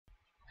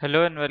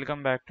Hello and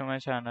welcome back to my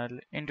channel.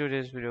 In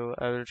today's video,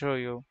 I will show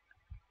you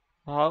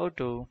how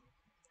to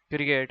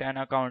create an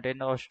account in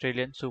the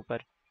Australian Super.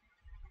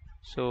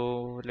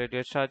 So let's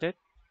get started.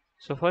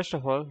 So first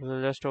of all,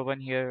 we'll just open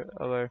here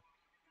our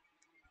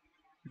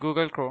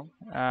Google Chrome,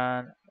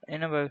 and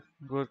in our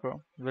Google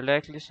Chrome, we'll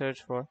likely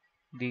search for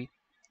the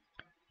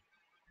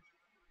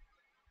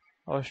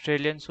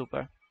Australian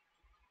Super.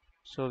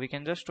 So we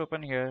can just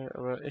open here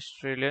our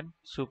Australian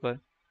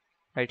Super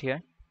right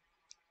here.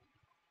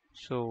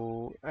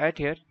 So at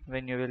here,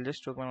 when you will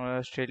just open our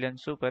Australian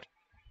Super,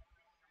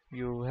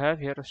 you have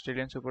here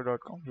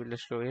AustralianSuper.com. We'll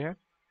just go here.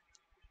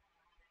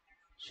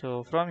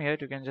 So from here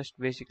you can just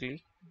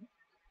basically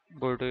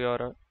go to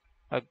your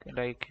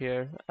like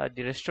here at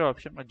the register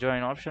option or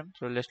join option.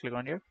 So let's click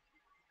on here.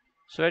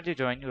 So at the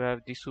join you have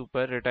the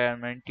super,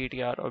 retirement,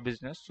 TTR or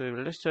business. So you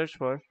will just search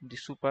for the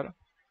super.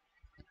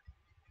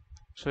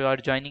 So you are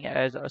joining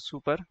as a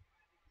super.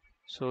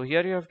 So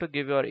here you have to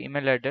give your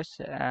email address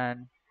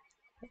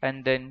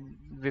and then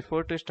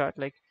before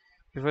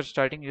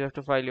starting you have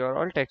to file your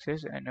all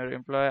taxes and your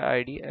employer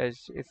ID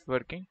as if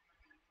working,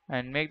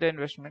 and make the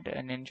investment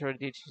and ensure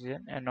the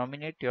decision and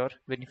nominate your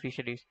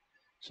beneficiaries.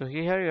 So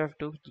here you have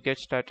to get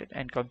started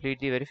and complete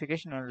the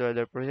verification on the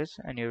other process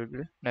and you will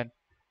be done.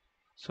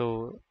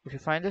 So if you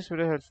find this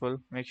video helpful,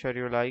 make sure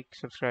you like,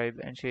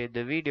 subscribe and share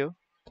the video.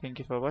 Thank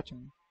you for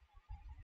watching.